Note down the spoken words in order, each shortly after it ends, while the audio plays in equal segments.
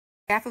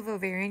Half of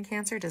ovarian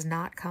cancer does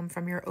not come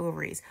from your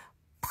ovaries.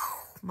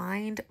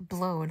 Mind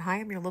blown. Hi,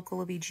 I'm your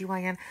local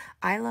OBGYN.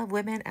 I love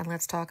women and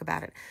let's talk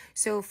about it.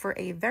 So for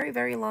a very,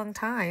 very long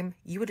time,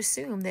 you would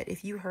assume that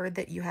if you heard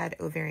that you had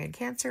ovarian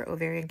cancer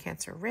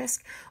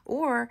risk,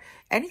 or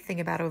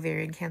anything about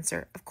ovarian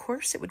cancer, of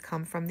course it would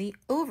come from the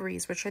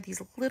ovaries, which are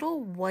these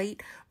little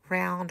white,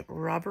 round,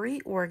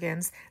 rubbery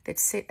organs that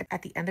sit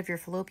at the end of your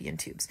fallopian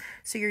tubes.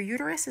 So your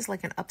uterus is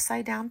like an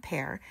upside down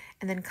pear,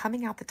 and then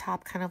coming out the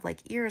top, kind of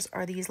like ears,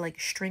 are these like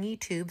stringy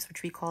tubes,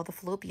 which we call the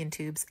fallopian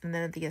tubes. And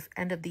then at the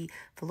end of the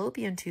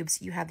fallopian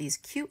tubes, you have these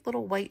cute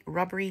little white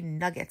rubbery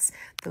nuggets.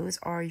 Those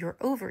are your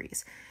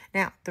ovaries.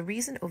 Now, the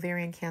reason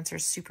ovarian cancer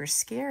is super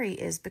scary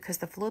is because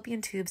the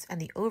fallopian tubes and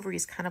the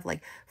ovaries kind of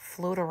like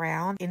float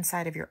around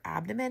inside of your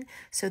abdomen.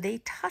 So they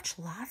touch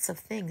lots of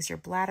things, your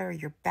bladder,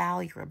 your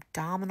bowel, your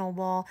abdominal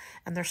wall,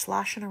 and they're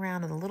sloshing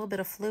around in a little bit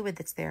of fluid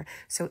that's there.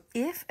 So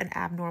if an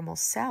abnormal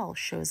cell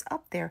shows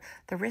up there,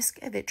 the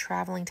risk of it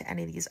traveling to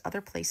any of these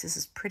other places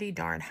is pretty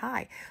darn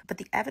high. But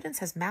the evidence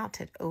has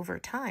mounted over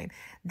time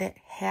that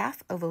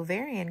half of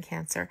ovarian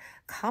cancer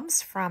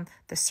comes from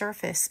the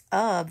surface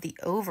of the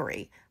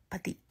ovary,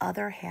 but the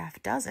other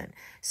half doesn't.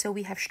 So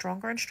we have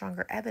stronger and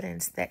stronger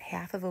evidence that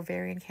half of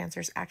ovarian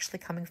cancer is actually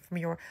coming from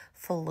your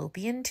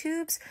fallopian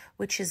tubes,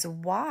 which is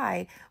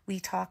why we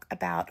talk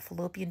about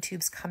fallopian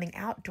tubes coming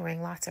out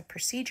during lots of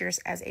procedures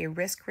as a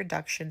risk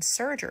reduction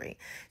surgery.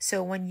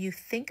 So when you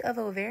think of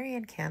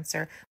ovarian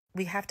cancer,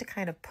 we have to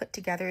kind of put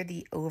together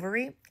the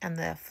ovary and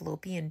the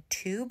fallopian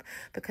tube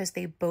because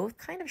they both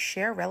kind of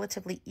share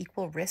relatively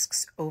equal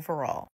risks overall.